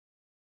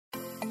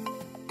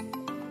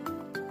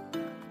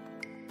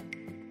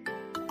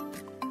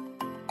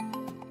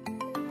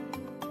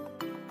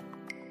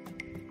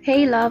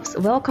Hey loves,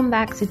 welcome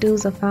back to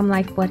Dose of Farm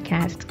Life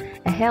podcast,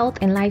 a health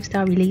and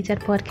lifestyle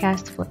related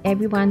podcast for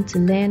everyone to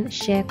learn,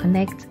 share,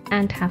 connect,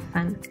 and have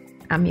fun.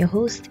 I'm your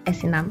host,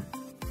 Esinam.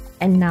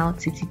 And now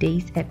to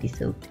today's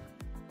episode.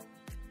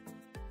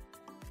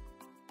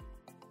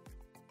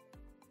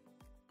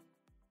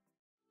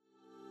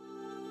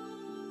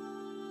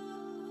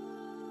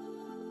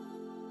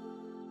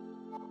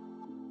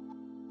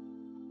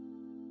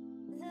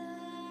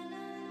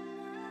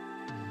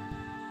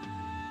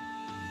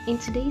 In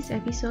today's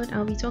episode,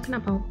 I'll be talking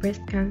about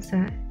breast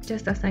cancer,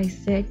 just as I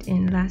said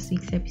in last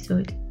week's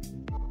episode.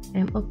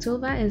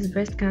 October is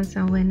Breast Cancer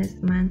Awareness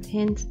Month,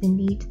 hence the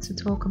need to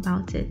talk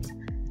about it.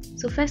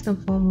 So first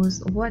and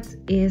foremost, what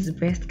is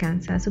breast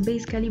cancer? So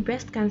basically,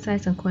 breast cancer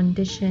is a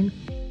condition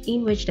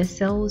in which the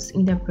cells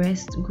in the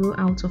breast grow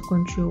out of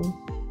control.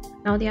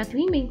 Now, there are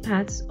three main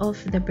parts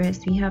of the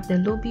breast. We have the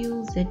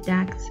lobules, the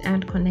ducts,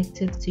 and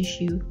connective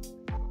tissue.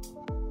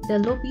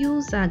 The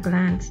lobules are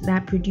glands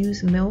that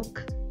produce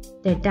milk.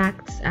 The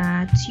ducts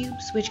are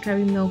tubes which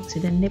carry milk to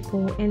the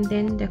nipple, and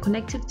then the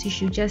connective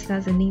tissue, just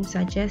as the name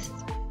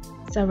suggests,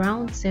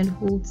 surrounds and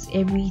holds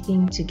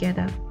everything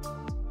together.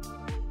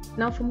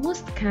 Now, for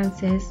most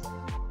cancers,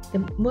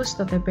 most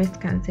of the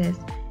breast cancers,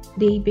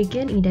 they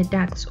begin in the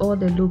ducts or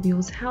the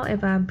lobules.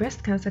 However,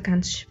 breast cancer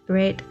can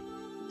spread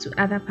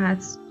to other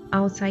parts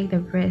outside the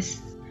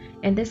breast,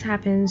 and this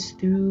happens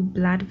through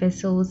blood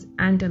vessels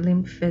and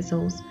lymph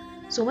vessels.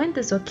 So when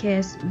this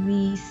occurs,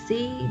 we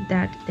say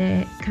that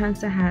the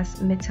cancer has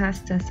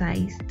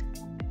metastasized.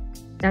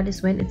 That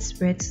is when it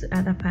spreads to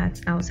other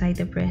parts outside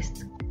the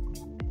breast.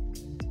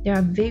 There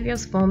are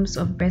various forms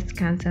of breast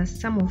cancer,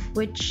 some of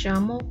which are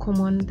more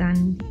common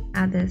than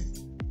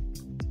others.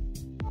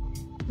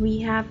 We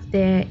have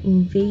the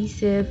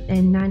invasive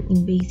and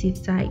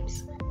non-invasive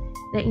types.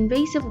 The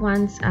invasive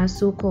ones are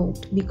so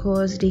called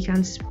because they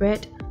can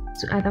spread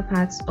to other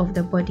parts of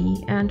the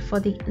body, and for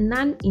the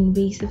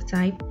non-invasive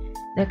type,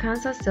 the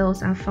cancer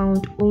cells are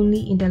found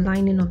only in the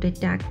lining of the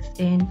ducts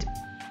and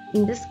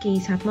in this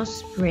case have not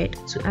spread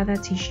to other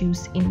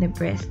tissues in the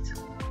breast.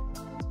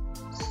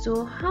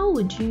 So how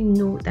would you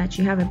know that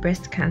you have a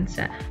breast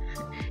cancer?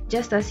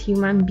 Just as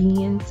human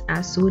beings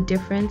are so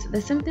different, the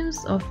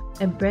symptoms of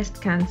a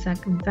breast cancer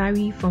can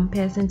vary from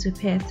person to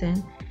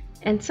person,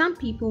 and some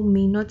people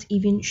may not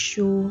even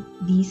show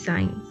these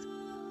signs.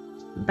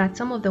 But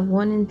some of the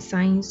warning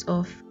signs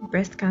of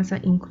breast cancer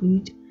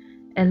include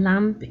a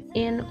lump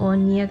in or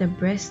near the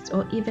breast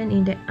or even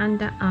in the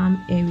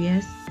underarm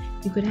areas.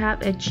 You could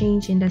have a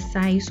change in the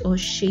size or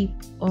shape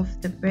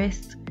of the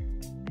breast.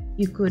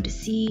 You could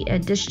see a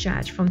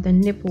discharge from the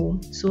nipple,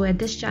 so a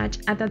discharge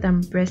other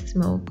than breast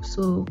milk,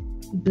 so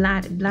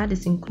blood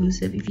is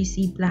inclusive if you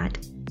see blood.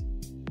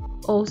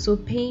 Also,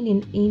 pain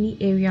in any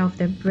area of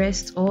the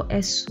breast or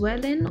a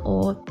swelling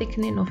or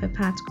thickening of a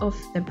part of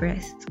the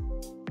breast.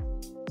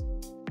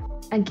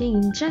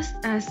 Again, just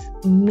as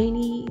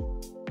many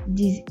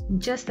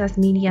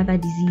other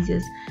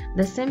diseases,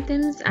 the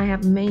symptoms I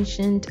have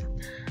mentioned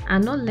are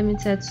not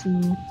limited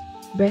to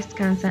breast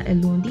cancer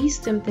alone. These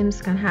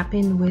symptoms can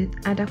happen with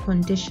other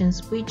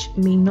conditions which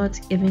may not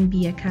even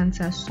be a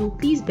cancer, so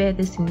please bear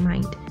this in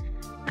mind.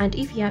 And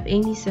if you have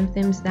any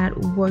symptoms that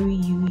worry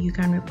you, you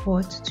can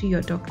report to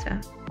your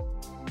doctor.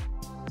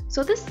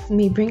 So this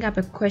may bring up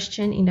a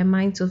question in the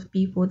minds of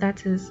people,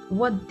 that is,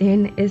 what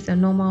then is a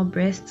normal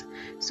breast,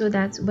 so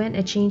that when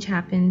a change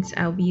happens,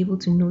 I'll be able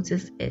to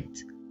notice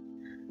it.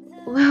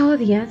 Well,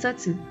 the answer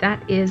to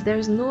that is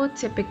there's no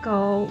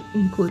typical,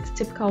 in quotes,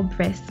 typical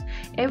breast.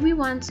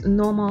 Everyone's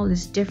normal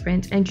is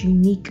different and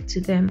unique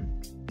to them.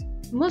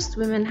 Most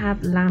women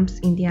have lumps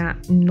in their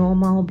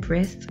normal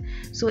breast,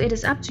 so it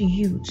is up to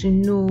you to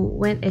know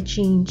what a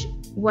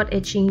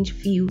change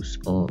feels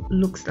or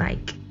looks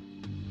like.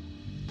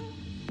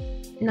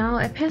 Now,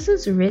 a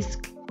person's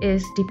risk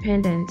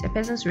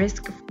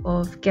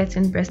of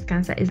getting breast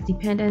cancer is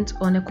dependent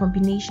on a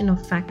combination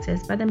of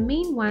factors, but the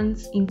main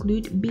ones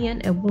include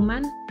being a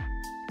woman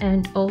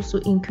and also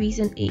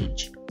increasing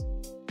age.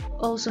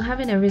 Also,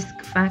 having a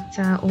risk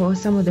factor or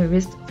some of the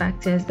risk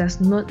factors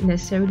does not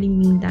necessarily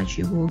mean that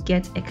you will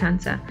get a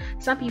cancer.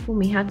 Some people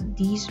may have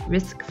these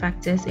risk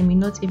factors and may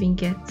not even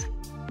get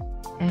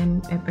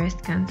a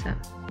breast cancer.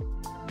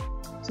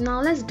 So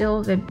now let's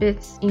delve a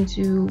bit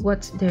into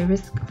what the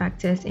risk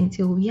factors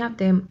entail. We have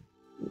the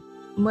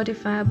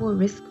modifiable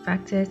risk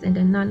factors and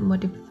the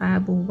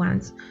non-modifiable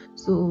ones.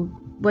 So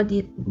what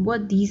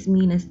these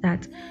mean is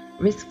that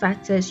risk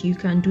factors you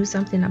can do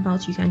something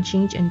about, you can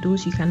change, and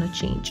those you cannot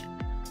change.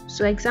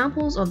 So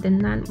examples of the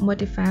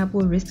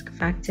non-modifiable risk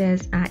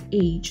factors are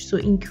age. So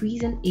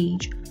increasing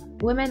age,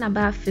 women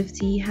above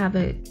 50 have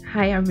a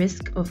higher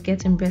risk of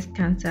getting breast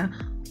cancer.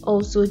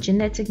 Also,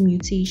 genetic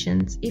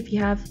mutations. If you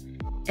have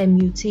a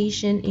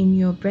mutation in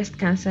your breast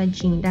cancer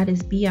gene, that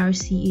is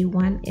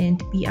BRCA1 and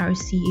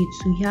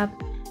BRCA2, you have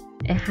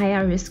a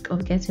higher risk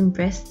of getting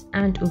breast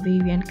and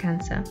ovarian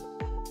cancer.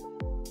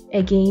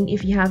 Again,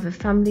 if you have a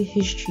family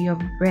history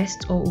of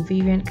breast or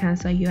ovarian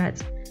cancer, you're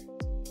at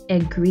a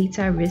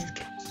greater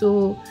risk.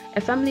 So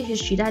a family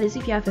history, that is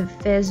if you have a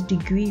first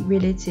degree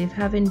relative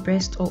having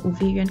breast or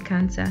ovarian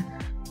cancer,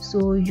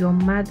 so your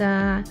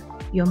mother,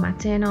 your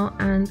maternal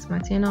aunt,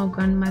 maternal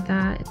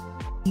grandmother,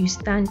 you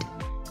stand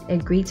a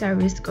greater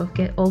risk of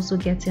also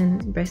getting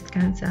breast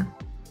cancer.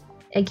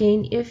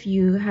 Again, if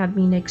you have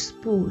been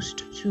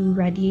exposed to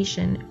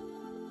radiation,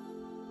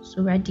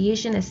 so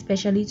radiation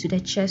especially to the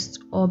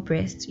chest or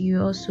breast,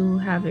 you also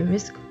have a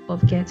risk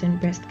of getting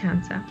breast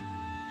cancer.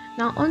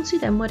 Now onto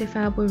the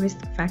modifiable risk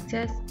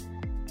factors.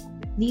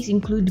 These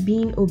include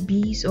being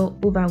obese or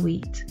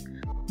overweight,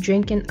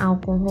 drinking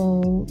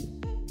alcohol,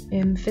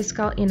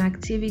 physical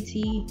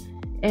inactivity,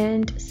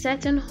 and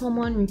certain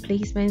hormone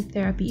replacement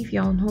therapy. If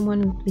you're on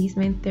hormone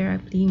replacement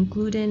therapy,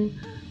 including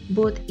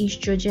both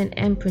estrogen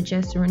and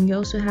progesterone, you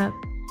also have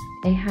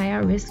a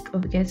higher risk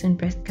of getting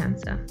breast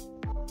cancer.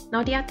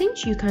 Now, there are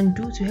things you can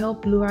do to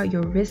help lower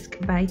your risk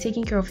by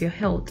taking care of your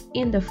health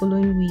in the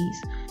following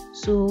ways.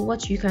 So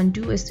what you can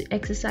do is to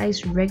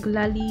exercise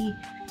regularly,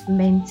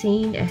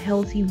 maintain a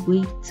healthy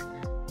weight,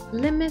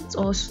 limit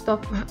or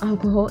stop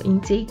alcohol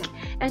intake,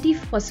 and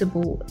if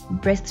possible,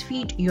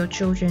 breastfeed your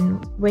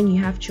children. When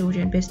you have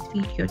children,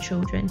 breastfeed your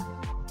children.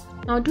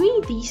 Now,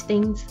 doing these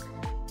things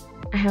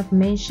I have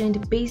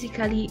mentioned,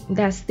 basically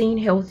that staying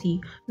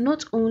healthy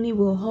not only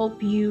will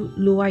help you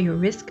lower your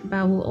risk,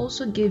 but will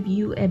also give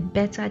you a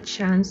better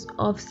chance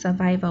of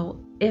survival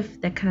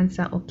if the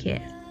cancer occurs.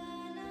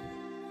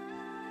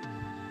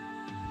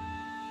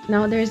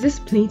 Now, there's this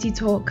plenty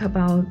talk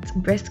about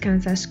breast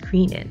cancer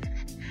screening.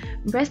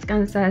 Breast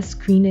cancer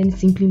screening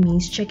simply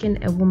means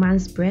checking a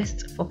woman's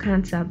breast for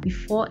cancer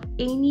before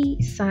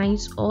any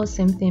signs or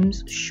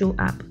symptoms show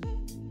up.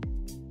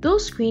 Though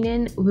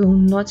screening will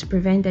not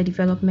prevent the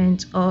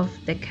development of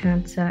the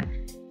cancer,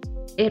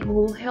 it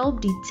will help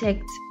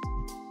detect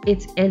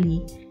it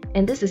early,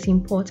 and this is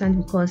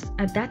important because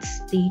at that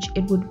stage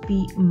it would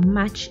be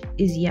much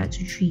easier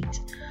to treat.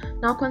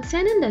 Now,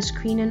 concerning the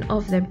screening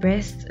of the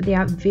breast, there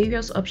are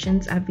various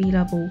options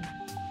available,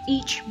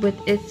 each with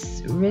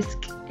its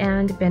risk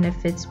and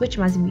benefits, which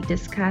must be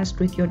discussed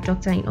with your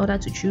doctor in order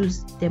to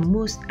choose the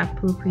most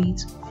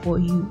appropriate for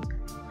you.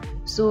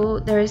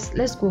 So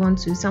let's go on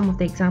to some of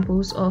the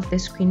examples of the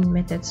screening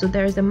methods. So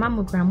there is the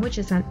mammogram, which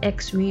is an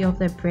X-ray of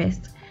the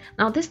breast.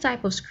 Now, this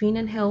type of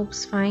screening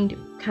helps find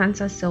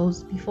cancer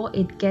cells before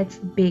it gets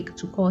big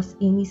to cause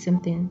any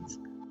symptoms.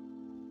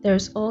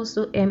 There's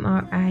also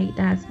MRI,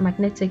 that's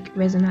magnetic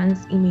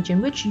resonance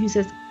imaging, which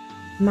uses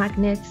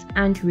magnets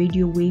and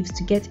radio waves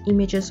to get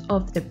images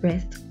of the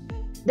breast.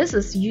 This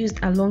is used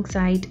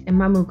alongside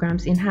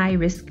mammograms in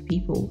high-risk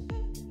people.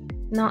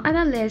 Now,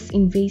 other less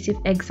invasive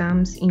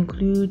exams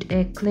include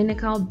a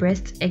clinical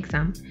breast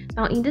exam.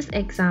 Now, in this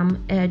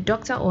exam, a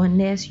doctor or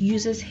nurse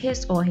uses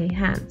his or her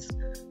hands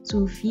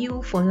to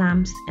feel for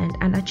lumps and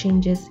other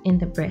changes in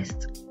the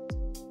breast.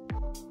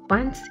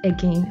 Once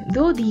again,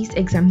 though these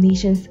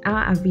examinations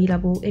are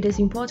available, it is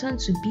important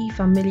to be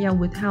familiar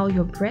with how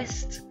your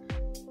breasts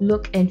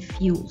look and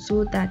feel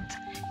so that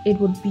it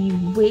would be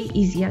way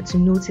easier to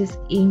notice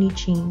any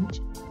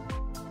change.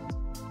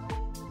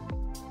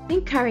 I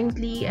think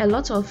currently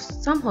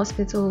some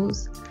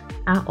hospitals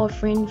are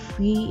offering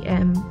free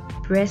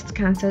breast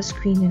cancer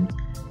screening,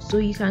 so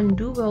you can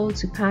do well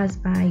to pass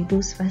by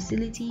those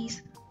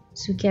facilities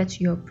to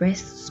get your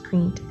breast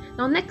screened.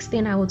 Now, next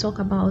thing I will talk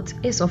about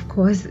is, of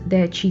course,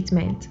 the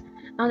treatment.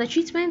 Now, the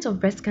treatment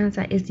of breast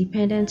cancer is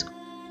dependent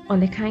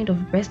on the kind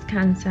of breast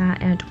cancer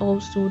and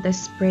also the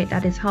spread,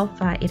 that is how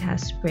far it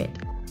has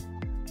spread.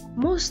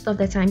 Most of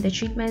the time, the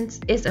treatment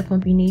is a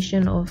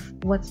combination of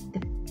what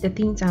the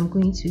things I'm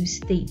going to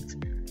state.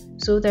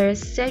 So there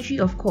is surgery,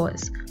 of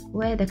course,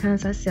 where the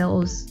cancer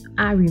cells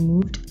are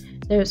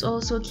removed. There is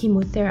also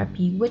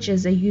chemotherapy, which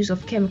is the use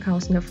of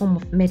chemicals in the form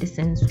of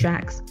medicines,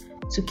 drugs,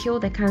 to kill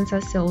the cancer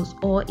cells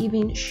or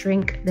even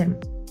shrink them.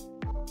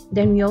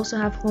 Then we also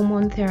have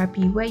hormone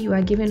therapy, where you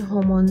are given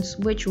hormones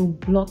which will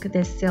block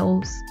the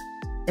cells,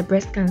 the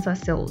breast cancer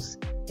cells,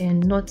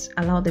 and not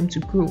allow them to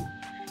grow.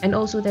 And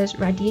also there's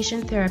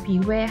radiation therapy,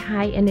 where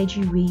high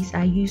energy rays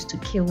are used to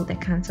kill the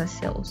cancer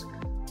cells.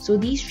 So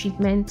these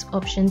treatment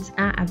options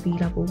are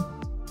available.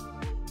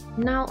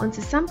 Now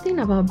onto something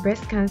about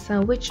breast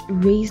cancer which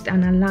raised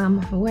an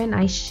alarm when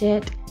I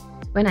shared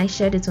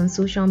it on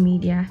social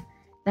media.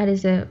 That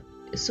is the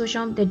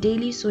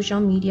daily social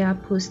media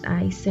post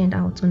I sent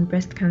out on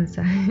breast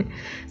cancer.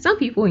 Some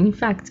people, in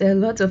fact, a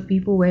lot of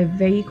people were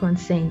very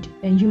concerned,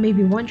 and you may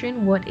be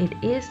wondering what it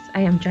is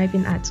I am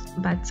driving at,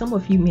 but some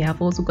of you may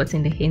have also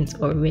gotten the hint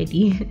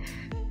already.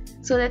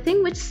 So the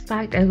thing which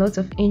sparked a lot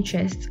of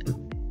interest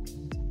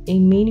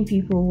in many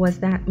people was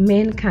that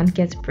men can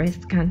get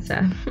breast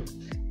cancer.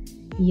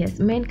 Yes,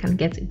 men can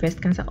get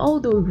breast cancer.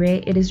 Although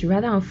rare, it is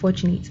rather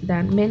unfortunate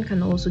that men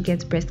can also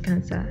get breast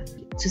cancer.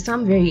 To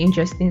some very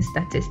interesting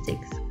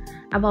statistics,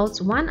 about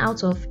 1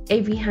 out of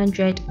every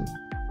 100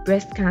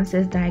 breast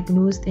cancers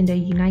diagnosed in the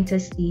United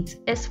States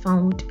is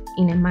found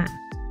in a man.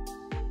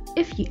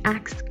 If you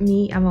ask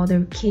me about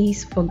the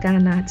case for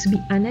Ghana, to be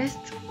honest,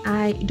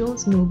 I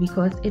don't know,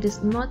 because it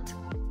is not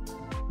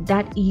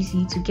that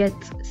easy to get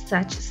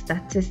such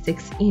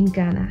statistics in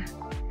Ghana.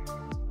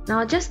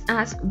 Now, just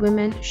as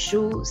women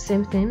show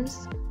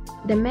symptoms,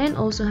 the men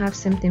also have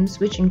symptoms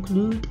which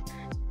include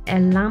a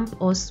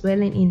lump or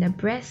swelling in the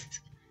breast,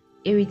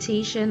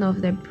 irritation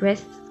of the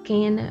breast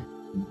skin,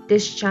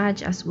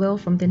 discharge as well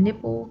from the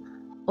nipple,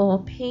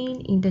 or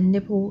pain in the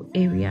nipple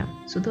area.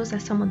 So those are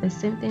some of the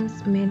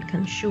symptoms men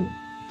can show.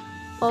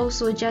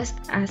 Also, just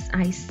as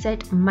I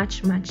said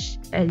much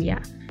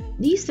earlier,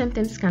 these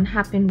symptoms can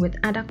happen with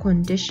other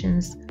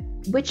conditions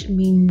which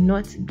may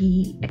not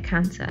be a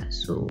cancer.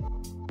 So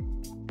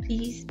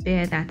please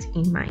bear that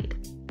in mind.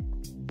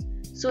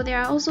 So there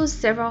are also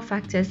several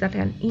factors that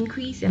can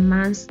increase a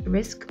man's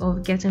risk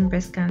of getting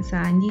breast cancer,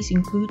 and these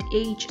include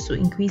age, so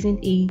increasing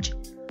age,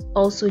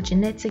 also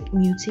genetic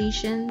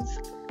mutations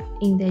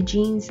in the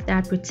genes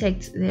that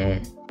protect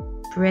the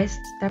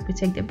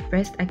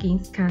breast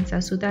against cancer.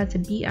 So that's the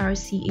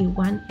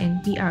BRCA1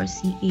 and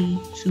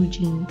BRCA2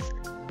 genes.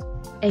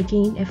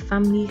 Again, a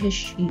family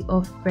history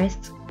of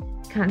breast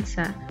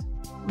cancer.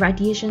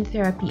 Radiation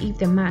therapy, if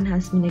the man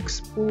has been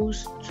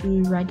exposed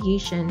to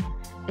radiation,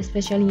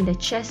 especially in the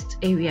chest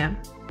area,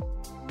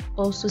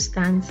 also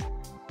stands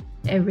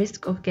a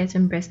risk of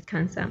getting breast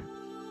cancer.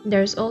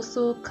 There's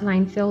also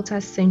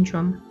Klinefelter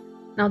syndrome.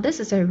 Now, this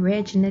is a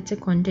rare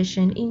genetic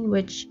condition in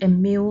which a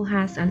male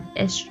has an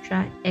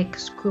extra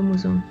X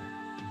chromosome.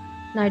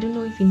 Now, I don't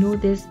know if you know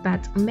this,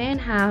 but men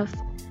have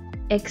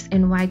X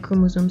and Y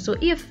chromosomes. So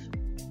if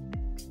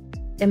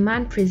a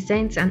man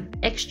presents an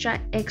extra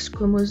X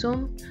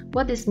chromosome,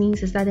 what this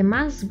means is that the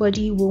man's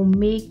body will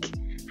make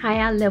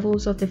higher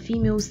levels of the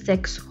female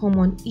sex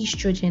hormone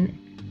estrogen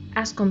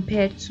as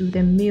compared to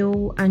the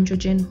male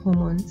androgen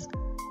hormones.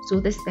 So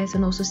this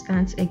person also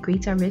stands a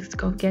greater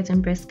risk of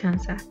getting breast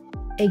cancer.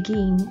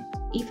 Again,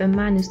 if a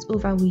man is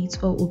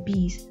overweight or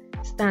obese,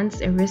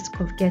 stands a risk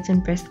of getting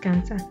breast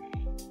cancer.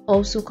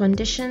 Also,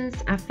 conditions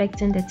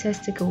affecting the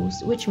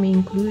testicles, which may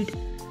include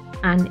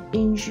an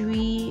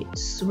injury,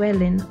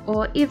 swelling,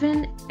 or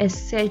even a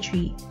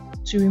surgery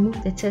to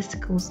remove the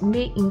testicles,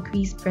 may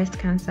increase breast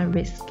cancer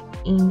risk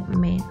in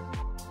men.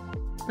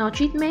 Now,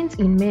 treatment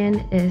in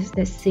men is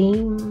the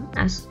same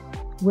as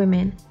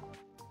women.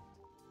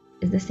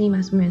 So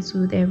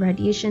the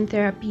radiation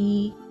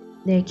therapy,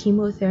 the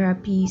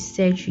chemotherapy,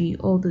 surgery,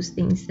 all those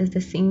things is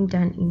the same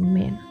done in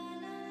men.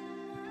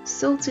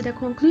 So to the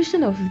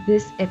conclusion of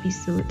this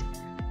episode,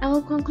 I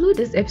will conclude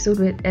this episode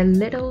with a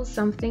little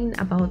something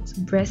about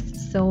breast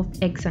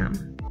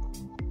self-exam.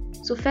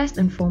 So first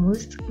and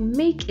foremost,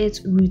 make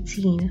it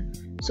routine.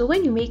 So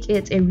when you make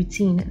it a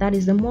routine, that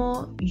is, the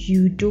more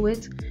you do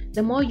it,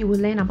 the more you will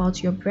learn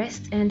about your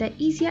breast, and the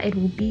easier it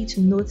will be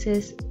to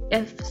notice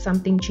if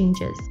something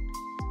changes.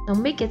 Now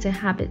make it a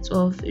habit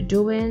of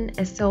doing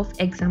a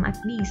self-exam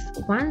at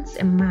least once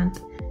a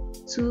month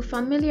to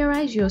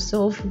familiarize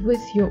yourself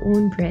with your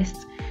own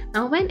breast.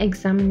 Now when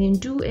examining,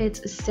 do it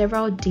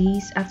several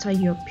days after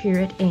your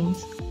period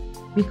ends,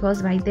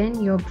 because by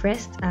then your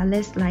breasts are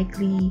less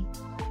likely,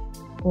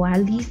 or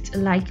at least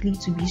likely,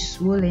 to be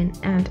swollen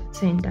and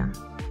tender.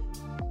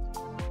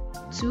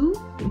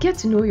 2. Get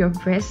to know your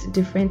breast's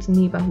different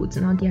neighborhoods.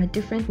 Now there are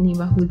different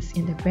neighborhoods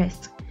in the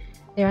breast.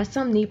 There are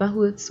some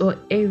neighborhoods or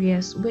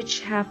areas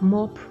which have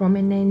more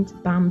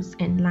prominent bumps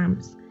and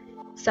lumps,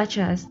 such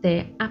as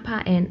the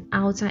upper and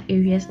outer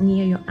areas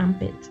near your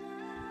armpit.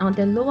 Now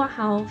the lower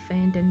half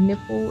and the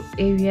nipple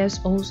areas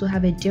also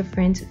have a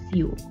different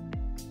feel.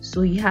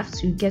 So you have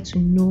to get to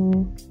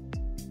know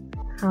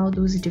how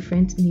those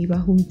different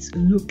neighborhoods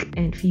look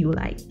and feel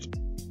like.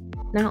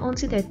 Now on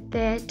to the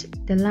third,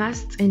 the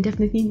last, and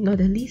definitely not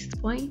the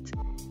least point.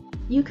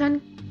 You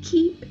can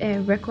keep a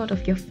record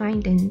of your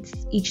findings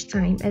each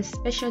time,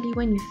 especially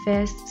when you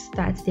first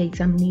start the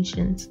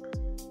examinations.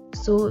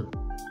 So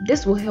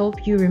this will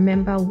help you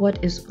remember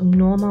what is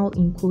normal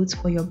in quotes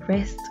for your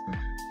breast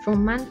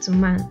from month to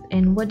month,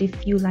 and what they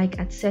feel like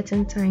at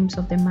certain times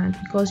of the month,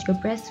 because your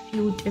breasts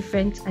feel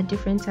different at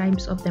different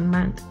times of the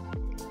month.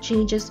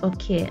 Changes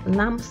occur,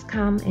 lumps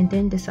come and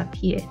then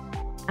disappear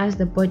as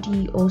the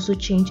body also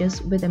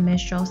changes with the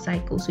menstrual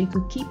cycle. So you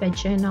could keep a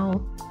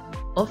journal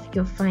of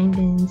your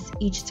findings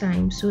each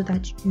time so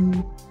that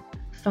you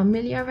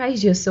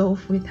familiarize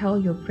yourself with how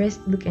your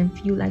breasts look and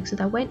feel like, so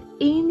that when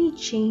any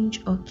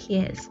change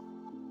occurs,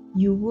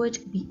 you would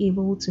be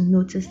able to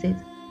notice it.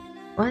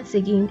 Once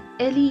again,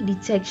 early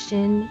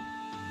detection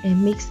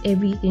makes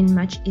everything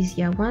much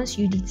easier. Once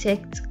you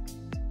detect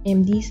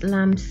these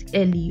lumps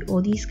early,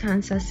 or these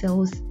cancer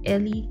cells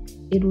early,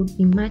 it will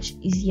be much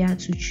easier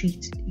to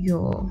treat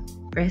your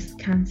breast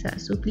cancer.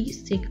 So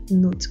please take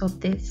note of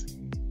this.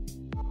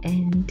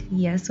 And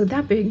yeah, so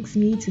that brings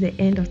me to the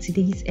end of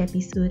today's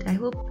episode. I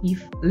hope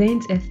you've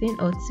learned a thing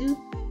or two,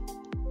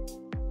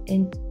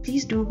 and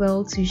please do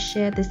well to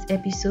share this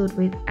episode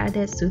with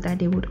others so that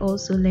they would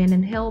also learn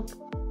and help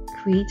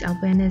create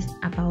awareness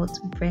about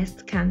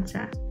breast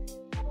cancer.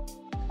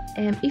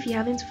 If you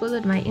haven't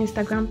followed my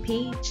Instagram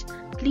page,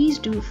 please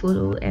do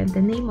follow, and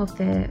the name of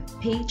the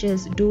page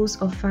is Dose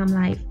of Farm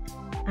Life.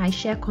 I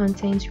share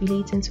content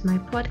relating to my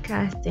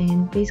podcast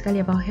and basically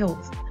about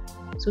health.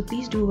 So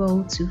please do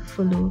well to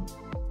follow.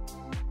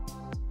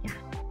 Yeah,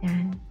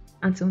 and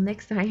until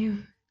next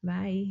time,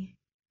 bye.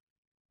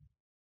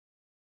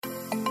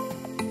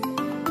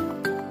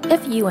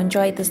 If you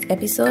enjoyed this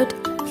episode,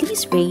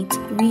 please rate,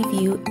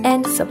 review,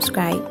 and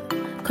subscribe.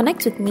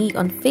 Connect with me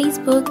on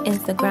Facebook,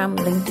 Instagram,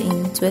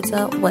 LinkedIn,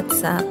 Twitter,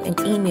 WhatsApp, and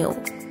email.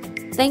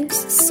 Thanks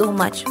so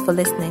much for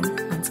listening.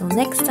 Until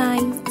next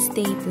time,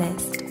 stay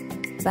blessed.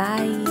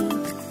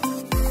 Bye.